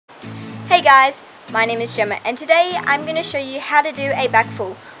Hey guys, my name is Gemma and today I'm going to show you how to do a back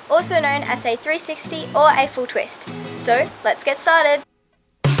full, also known as a 360 or a full twist. So let's get started.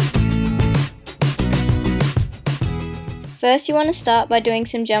 First you want to start by doing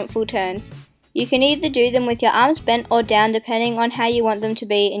some jump full turns. You can either do them with your arms bent or down depending on how you want them to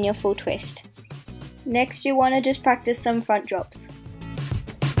be in your full twist. Next you want to just practice some front drops.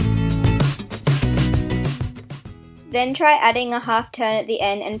 Then try adding a half turn at the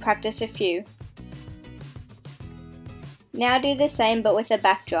end and practice a few. Now do the same but with a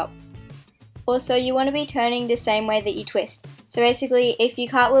back drop. Also you want to be turning the same way that you twist. So basically if you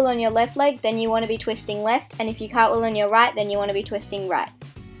cartwheel on your left leg then you want to be twisting left, and if you cartwheel on your right then you want to be twisting right.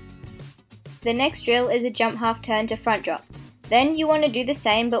 The next drill is a jump half turn to front drop. Then you want to do the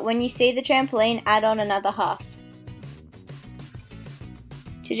same but when you see the trampoline add on another half.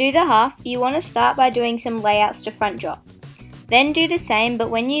 To do the half, you want to start by doing some layouts to front drop. Then do the same but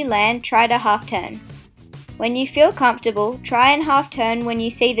when you land, try to half turn. When you feel comfortable, try and half turn when you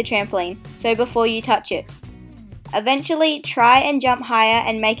see the trampoline, so before you touch it. Eventually, try and jump higher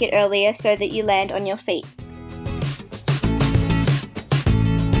and make it earlier so that you land on your feet.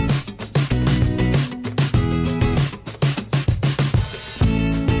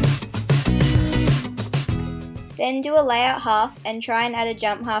 Then do a layout half and try and add a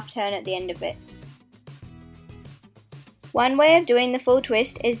jump half turn at the end of it. One way of doing the full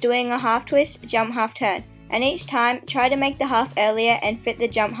twist is doing a half twist, jump half turn, and each time try to make the half earlier and fit the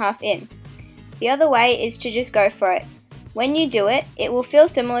jump half in. The other way is to just go for it. When you do it, it will feel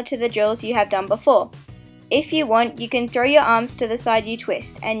similar to the drills you have done before. If you want, you can throw your arms to the side you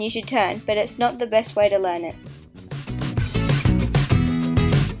twist and you should turn, but it's not the best way to learn it.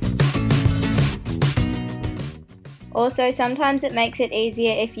 Also, sometimes it makes it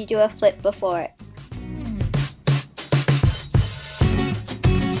easier if you do a flip before it.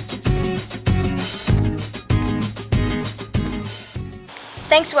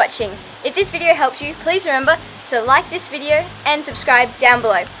 Thanks for watching. If this video helped you, please remember to like this video and subscribe down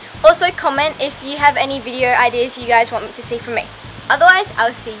below. Also comment if you have any video ideas you guys want me to see from me. Otherwise,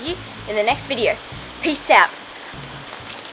 I'll see you in the next video. Peace out.